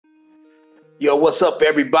Yo, what's up,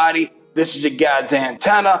 everybody? This is your guy,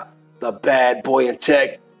 Tanna, the bad boy in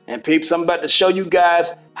tech. And peeps, I'm about to show you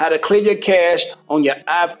guys how to clear your cache on your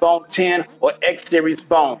iPhone 10 or X series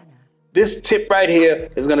phone. This tip right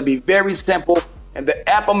here is going to be very simple, and the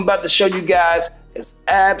app I'm about to show you guys is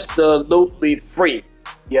absolutely free.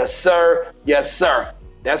 Yes, sir. Yes, sir.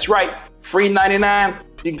 That's right. Free 99.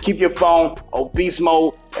 You can keep your phone on beast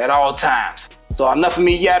mode at all times. So enough of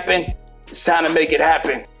me yapping. It's time to make it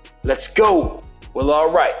happen. Let's go. Well,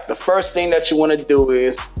 all right. The first thing that you want to do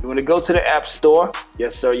is you want to go to the App Store.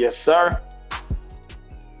 Yes, sir. Yes, sir.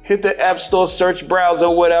 Hit the App Store search browser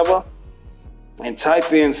or whatever and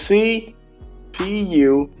type in CPU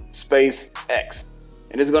space X.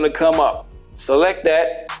 And it's going to come up. Select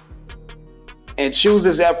that and choose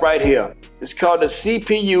this app right here. It's called the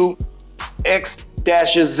CPU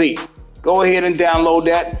X-Z. Go ahead and download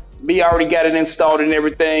that. Me already got it installed and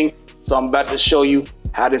everything. So I'm about to show you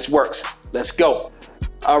how this works. Let's go.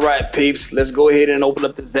 All right, peeps, let's go ahead and open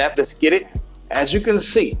up this app. Let's get it. As you can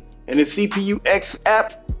see, in the CPU X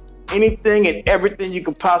app, anything and everything you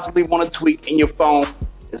could possibly want to tweak in your phone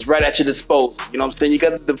is right at your disposal. You know what I'm saying? You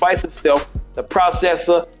got the device itself, the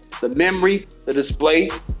processor, the memory, the display,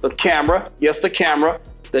 the camera, yes, the camera,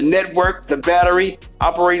 the network, the battery,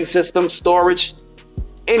 operating system, storage,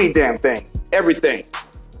 any damn thing, everything.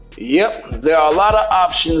 Yep, there are a lot of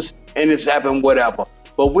options in this app and whatever,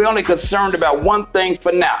 but we're only concerned about one thing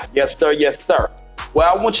for now. Yes, sir. Yes, sir. Where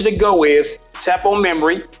I want you to go is tap on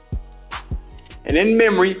memory, and in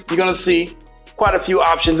memory, you're going to see quite a few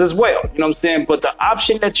options as well. You know what I'm saying? But the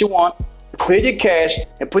option that you want to clear your cache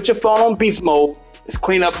and put your phone on beast mode is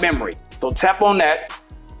clean up memory. So tap on that.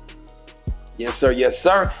 Yes, sir. Yes,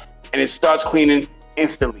 sir. And it starts cleaning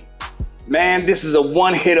instantly. Man, this is a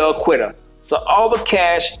one hitter or quitter. So all the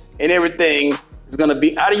cache and everything is going to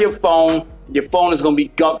be out of your phone. Your phone is going to be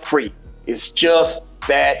gunk free. It's just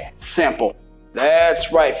that simple.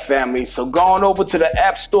 That's right, family. So go on over to the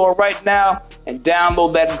App Store right now and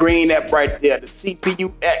download that green app right there, the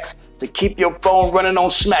CPU X, to keep your phone running on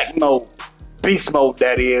smack mode. Beast mode,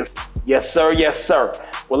 that is. Yes, sir. Yes, sir.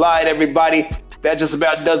 Well, all right, everybody. That just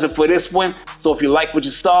about does it for this one. So if you like what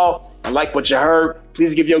you saw and like what you heard,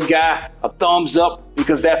 please give your guy a thumbs up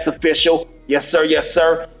because that's official. Yes, sir. Yes,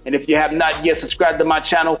 sir. And if you have not yet subscribed to my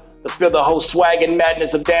channel to feel the whole swag and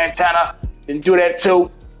madness of Dan Tanna, then do that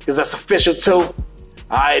too because that's official too. All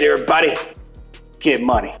right, everybody. Get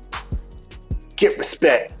money, get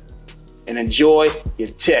respect, and enjoy your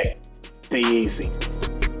tech. Be easy.